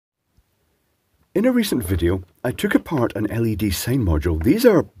In a recent video, I took apart an LED sign module. These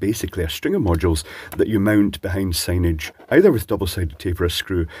are basically a string of modules that you mount behind signage, either with double-sided tape or a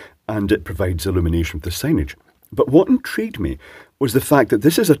screw, and it provides illumination for the signage. But what intrigued me was the fact that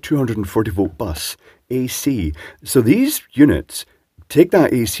this is a 240 volt bus, AC. So these units take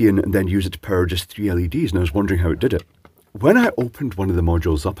that AC in and then use it to power just 3 LEDs, and I was wondering how it did it. When I opened one of the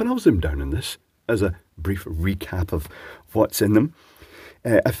modules up, and I'll zoom down on this as a brief recap of what's in them,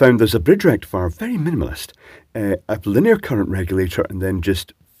 I found there's a bridge rectifier, very minimalist, a linear current regulator, and then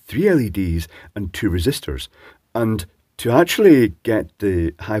just 3 LEDs and 2 resistors. And to actually get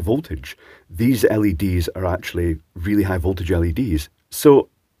the high voltage, these LEDs are actually really high voltage LEDs. So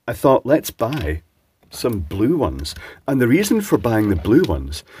I thought, let's buy some blue ones. And the reason for buying the blue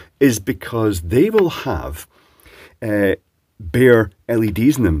ones is because they will have bare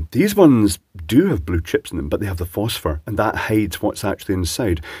LEDs in them. These ones do have blue chips in them, but they have the phosphor, and that hides what's actually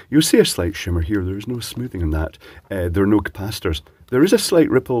inside. You'll see a slight shimmer here. There is no smoothing on that. There are no capacitors. There is a slight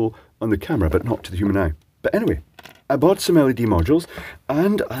ripple on the camera, but not to the human eye. But anyway, I bought some LED modules,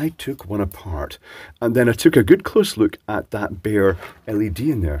 and I took one apart. And then I took a good close look at that bare LED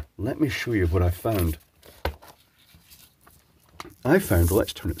in there. Let me show you what I found. Well,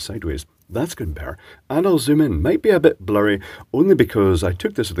 let's turn it sideways. That's good better. And I'll zoom in. Might be a bit blurry, only because I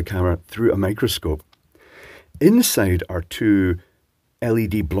took this with the camera through a microscope. Inside are 2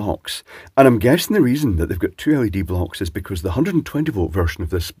 LED blocks. And I'm guessing the reason that they've got 2 LED blocks is because the 120 volt version of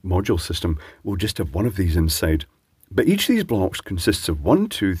this module system will just have one of these inside. But each of these blocks consists of 1,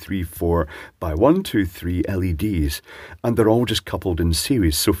 2, 3, 4 by 1, 2, 3 LEDs, and they're all just coupled in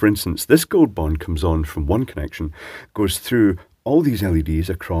series. So for instance, this gold bond comes on from one connection, goes through all these LEDs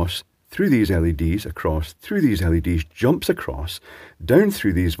across, through these LEDs, across, through these LEDs, jumps across, down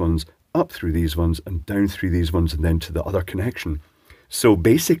through these ones, up through these ones, and down through these ones, and then to the other connection. So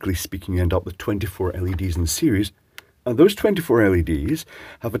basically speaking, you end up with 24 LEDs in series, and those 24 LEDs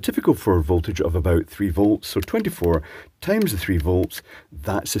have a typical forward voltage of about 3 volts, so 24 times the 3 volts,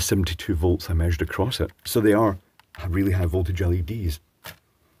 that's the 72 volts I measured across it. So they are really high voltage LEDs.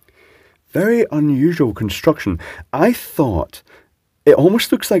 Very unusual construction. I thought it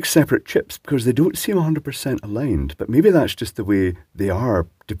almost looks like separate chips because they don't seem 100% aligned, but maybe that's just the way they are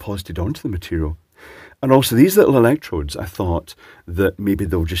deposited onto the material. And also these little electrodes, I thought that maybe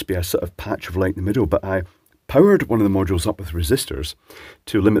they'll just be a sort of patch of light in the middle, but I powered one of the modules up with resistors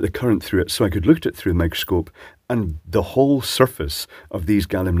to limit the current through it so I could look at it through the microscope, and the whole surface of these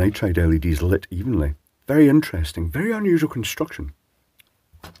gallium nitride LEDs lit evenly. Very interesting, very unusual construction.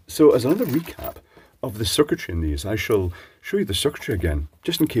 So as another recap of the circuitry in these, I shall show you the circuitry again,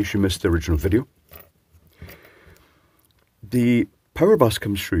 just in case you missed the original video. The power bus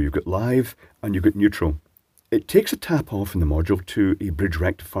comes through, you've got live and you've got neutral. It takes a tap off in the module to a bridge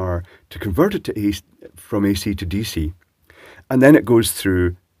rectifier to convert it to from AC to DC. And then it goes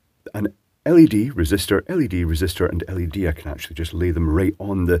through an LED resistor, and LED. I can actually just lay them right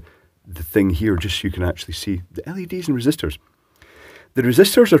on the thing here just so you can actually see the LEDs and resistors. The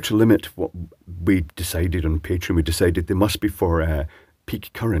resistors are to limit what we decided on Patreon. We decided they must be for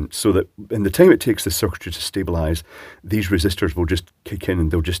peak current, so that in the time it takes the circuitry to stabilise, these resistors will just kick in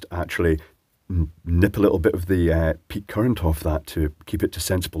and they'll just actually nip a little bit of the peak current off that to keep it to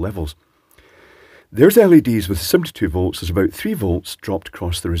sensible levels. There's LEDs with 72 volts. There's about 3 volts dropped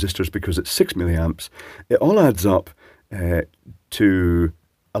across the resistors because it's 6 milliamps. It all adds up to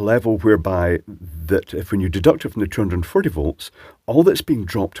a level whereby that if when you deduct it from the 240 volts, all that's being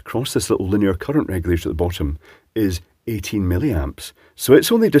dropped across this little linear current regulator at the bottom is 18 milliamps. So it's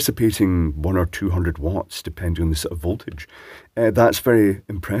only dissipating 100 or 200 watts depending on the sort of voltage. That's very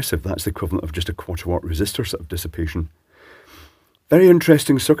impressive. That's the equivalent of just a quarter watt resistor sort of dissipation. Very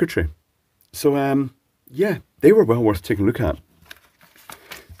interesting circuitry. So yeah, they were well worth taking a look at.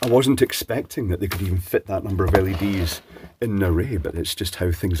 I wasn't expecting that they could even fit that number of LEDs in an array, but it's just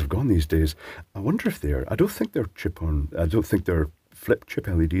how things have gone these days. I wonder if I don't think they're flip chip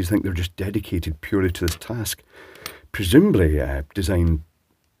LEDs. I think they're just dedicated purely to this task. Presumably designed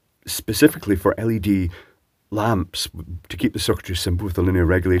specifically for LED lamps to keep the circuitry simple with the linear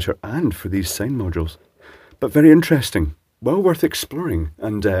regulator and for these sign modules. But very interesting. Well worth exploring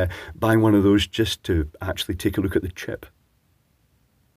and buying one of those just to actually take a look at the chip.